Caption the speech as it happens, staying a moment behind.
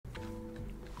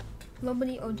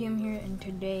Nobody ODM here, and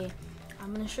today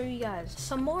I'm gonna show you guys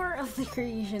some more of the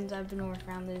creations I've been working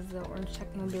on. There's the orange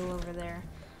Techmobile over there,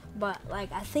 but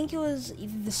like I think it was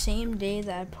either the same day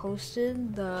that I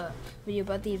posted the video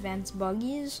about the advanced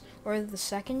buggies, or the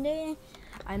second day.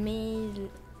 I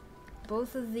made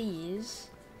both of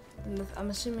these, and I'm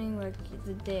assuming like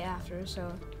the day after.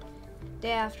 So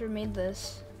day after made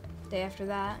this, day after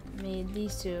that made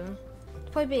these two.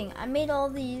 The point being, I made all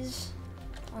these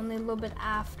only a little bit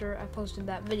after I posted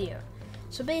that video.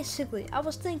 So basically, I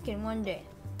was thinking one day,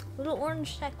 little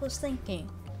Orange Tech was thinking,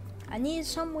 I need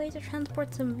some way to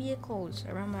transport some vehicles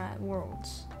around my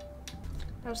worlds.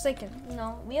 I was thinking, you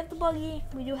know, we have the buggy,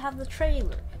 we do have the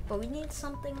trailer, but we need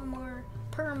something more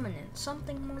permanent,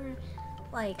 something more,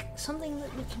 like, something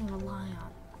that we can rely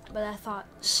on. But I thought,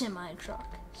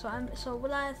 semi-truck. So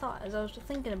what I thought, as I was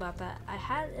thinking about that, I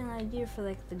had an idea for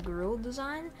like the grill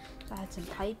design. So I had some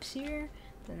pipes here,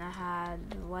 then I had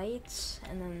lights,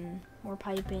 and then more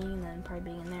piping, and then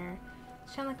piping in there.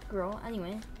 It's kind of like a grill.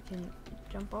 Anyway, you can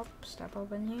jump up, step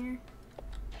up in here,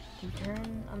 you can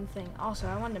turn on the thing. Also,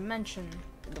 I wanted to mention,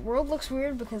 the world looks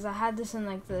weird because I had this in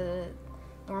like the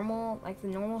normal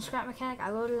scrap mechanic. I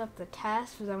loaded up the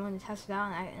test because I wanted to test it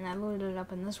out, and I loaded it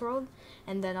up in this world,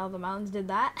 and then all the mountains did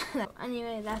that.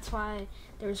 Anyway, that's why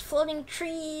there's floating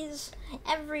trees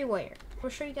everywhere. I'll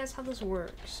show you guys how this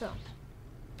works. So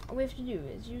all we have to do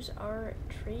is use our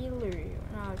trailer,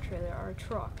 not our trailer, our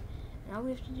truck, and all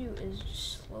we have to do is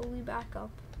just slowly back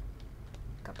up,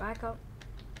 back up.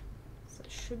 So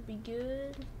it should be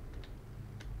good.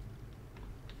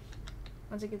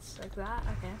 Once it gets like that,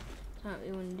 okay. So what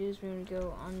we want to do is we want to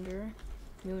go under,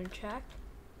 we want to check.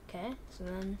 Okay, so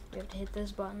then we have to hit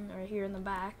this button right here in the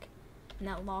back, and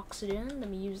that locks it in.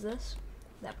 Then we use this,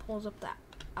 that pulls up the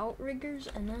outriggers,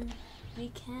 and then we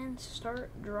can start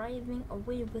driving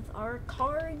away with our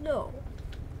cargo.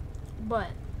 But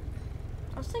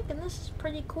I was thinking this is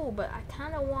pretty cool, but I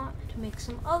kind of want to make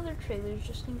some other trailers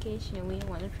just in case, you know, we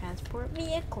want to transport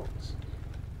vehicles.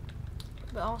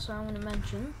 But also I want to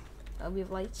mention we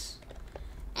have lights.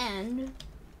 And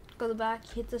go to the back,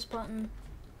 hit this button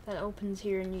that opens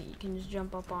here, and you can just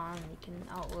jump up on, you can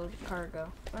outload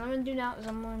cargo. What I'm going to do now is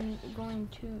I'm going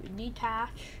to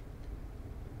detach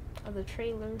the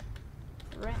trailer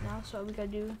right now. So all we got to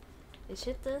do is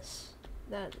hit this,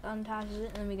 that unattaches it,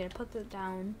 and then we're going to put it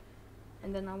down,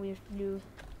 and then all we have to do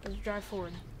is drive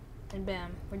forward, and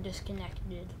bam, we're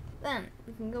disconnected. Then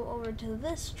we can go over to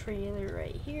this trailer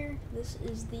right here. This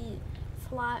is the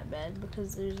flatbed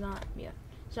because there's not,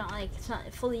 it's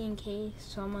not fully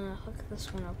encased, so I'm gonna hook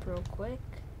this one up real quick.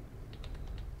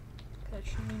 That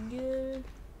should be good.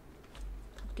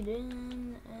 Hook it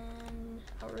in, and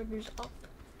outriggers up.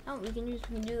 Now we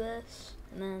can do this,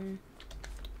 and then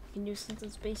we can do, since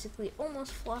it's basically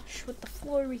almost flush with the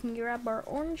floor, we can grab our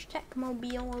orange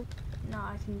Techmobile.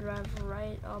 Now I can drive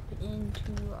right up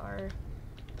into our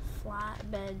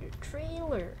flatbed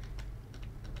trailer.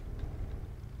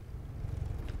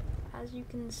 As you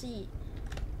can see.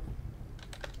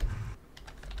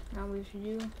 Now we should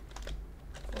do,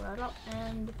 pull that up,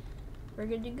 and we're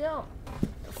good to go.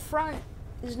 The front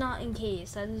is not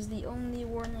encased. That is the only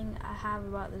warning I have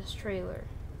about this trailer.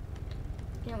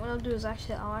 You know what I'll do is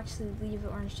I'll actually leave the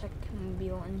orange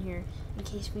Techmobile in here in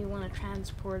case we want to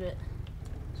transport it.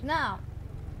 So now,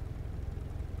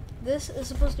 this is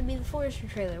supposed to be the forestry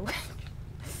trailer.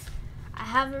 I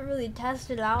haven't really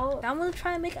tested out. I'm gonna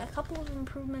try and make a couple of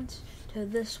improvements to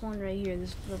this one right here. This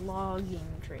is the logging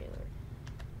trailer,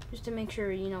 just to make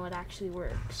sure, you know, it actually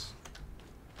works.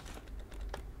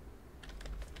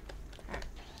 Alright,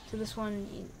 so this one,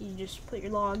 you just put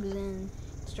your logs in,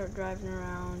 start driving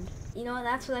around. You know what,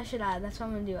 that's what I should add. That's what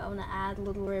I'm gonna do. I'm gonna add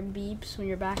little beeps when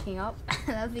you're backing up.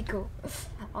 That'd be cool.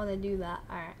 I wanna do that.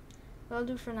 Alright, what I'll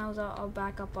do for now is I'll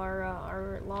back up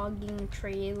our logging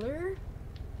trailer.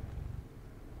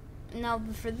 Now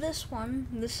for this one,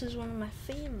 this is one of my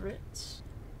favorites,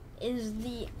 is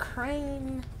the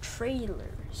crane trailer.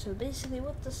 So basically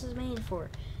what this is made for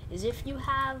is if you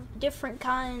have different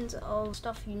kinds of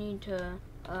stuff you need to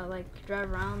like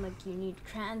drive around, like you need to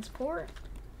transport,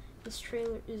 this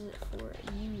trailer is for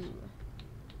you.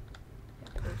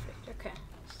 Yeah, perfect. Okay,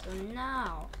 so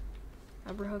now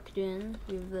we're hooked in.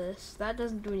 We have this. That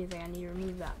doesn't do anything. I need to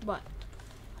remove that. But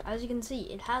as you can see,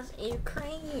 it has a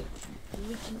crane.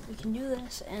 We can do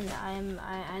this, and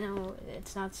I know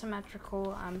it's not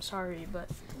symmetrical. I'm sorry, but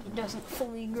it doesn't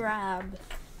fully grab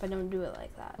if I don't do it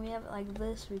like that. We have it like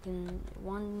this. We can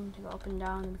to go up and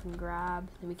down, and we can grab.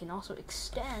 Then we can also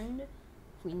extend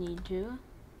if we need to,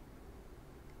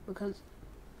 because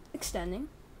extending.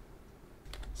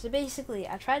 So basically,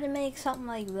 I tried to make something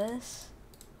like this,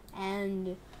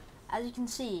 And as you can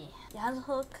see, it has a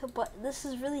hook, but this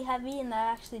is really heavy and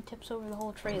that actually tips over the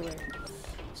whole trailer.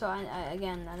 So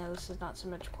again, I know this is not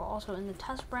symmetrical. Also in the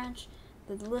test branch,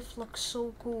 the lift looks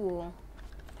so cool.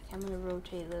 Okay, I'm gonna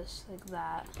rotate this like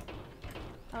that.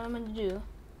 What I'm gonna do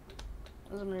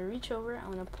is I'm gonna reach over,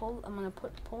 I'm gonna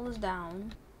pull this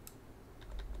down.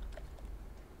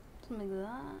 Something like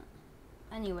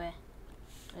that. Anyway,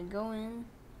 I go in,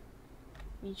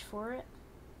 reach for it.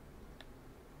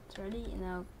 It's ready, and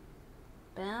now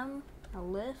bam, now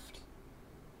lift.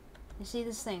 You see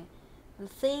this thing? The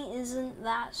thing isn't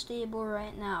that stable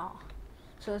right now,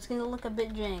 so it's gonna look a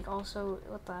bit jank. Also,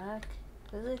 what the heck?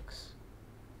 Physics?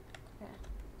 Okay,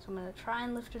 so I'm gonna try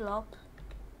and lift it up.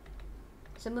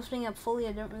 So I'm lifting up fully,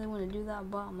 I don't really want to do that,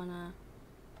 but I'm gonna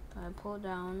pull it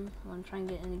down. I'm gonna try and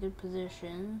get in a good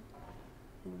position.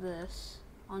 Like this.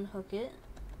 Unhook it.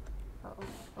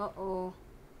 Uh-oh.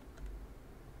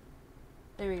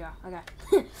 There we go.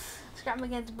 Okay. Scrap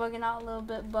Mechanic's bugging out a little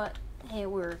bit, but hey,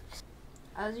 it works.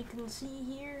 As you can see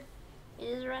here, it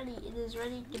is ready. It is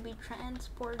ready to be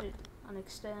transported.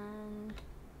 Unextend.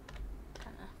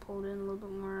 Kind of pulled in a little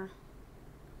bit more.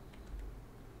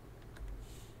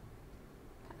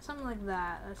 Something like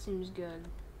that. That seems good.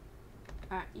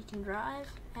 Alright, you can drive,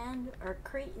 and our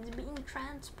crate is being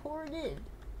transported.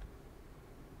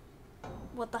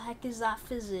 What the heck is that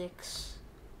physics?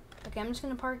 Okay, I'm just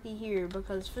gonna park it here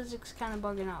because physics kind of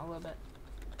bugging out a little bit.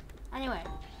 Anyway,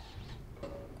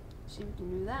 see if we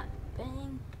can do that.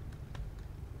 Bang.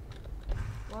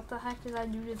 What the heck did I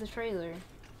do to the trailer?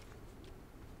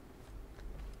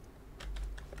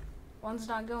 One's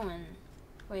not going.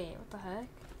 Wait, what the heck?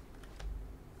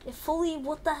 It fully,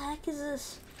 what the heck is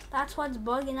this? That's what's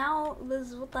bugging out.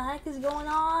 What the heck is going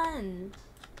on?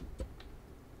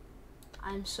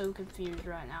 I'm so confused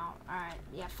right now. Alright,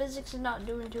 yeah, physics is not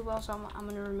doing too well, so I'm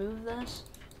gonna remove this.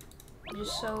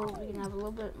 Just so we can have a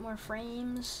little bit more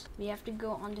frames. We have to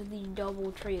go onto the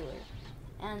double trailer.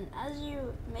 And as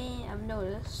you may have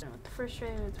noticed, with the first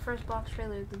trailer, the first box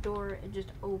trailer, the door, it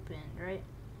just opened, right?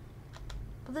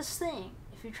 But this thing,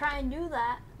 if you try and do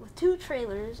that with two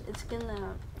trailers, it's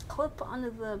gonna clip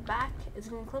onto the back, it's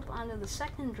gonna clip onto the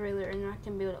second trailer, and you're not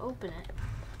gonna be able to open it.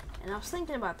 And I was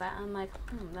thinking about that, and I'm like,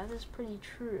 that is pretty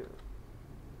true.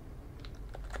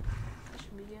 That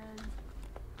should be good.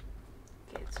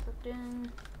 Okay, it's hooked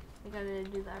in. We gotta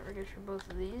do that riggers for both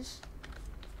of these.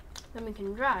 Then we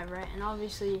can drive, right? And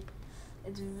obviously,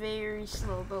 it's very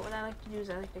slow, but what I like to do is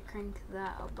I like to crank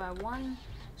that up by 1,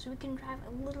 so we can drive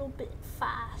a little bit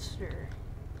faster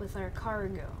with our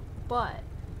cargo. But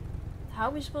how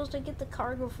are we supposed to get the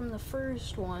cargo from the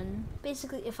first one?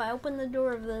 Basically, if I open the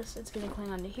door of this, it's gonna cling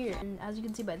onto here. And as you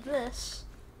can see by this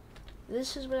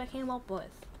is what I came up with.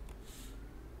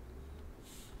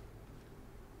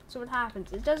 So what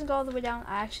happens? It doesn't go all the way down.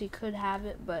 I actually could have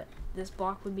it, but this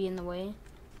block would be in the way.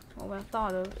 Well, what I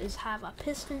thought of is have a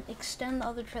piston extend the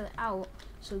other trailer out,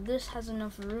 so this has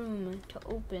enough room to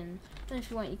open. Then if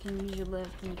you want, you can use your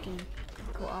lift and you can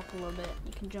go up a little bit.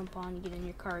 You can jump on and get in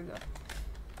your cargo.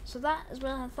 So that is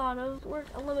what I thought of.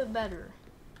 Worked a little bit better.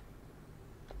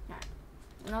 Alright.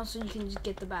 And also you can just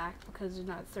get the back because there's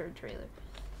not a third trailer.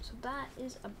 So that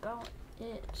is about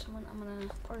it. So I'm gonna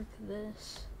park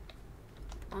this.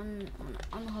 I'm gonna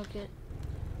unhook it.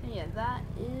 And yeah, that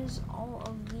is all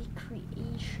of the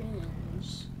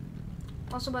creations.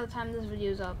 Also, by the time this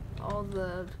video is up, all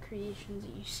the creations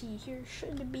that you see here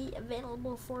should be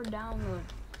available for download.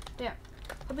 Yeah.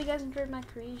 Hope you guys enjoyed my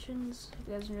creations. If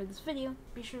you guys enjoyed this video,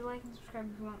 be sure to like and subscribe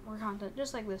if you want more content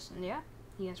just like this. And yeah,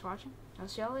 you guys for watching. I'll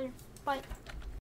see y'all later. Bye.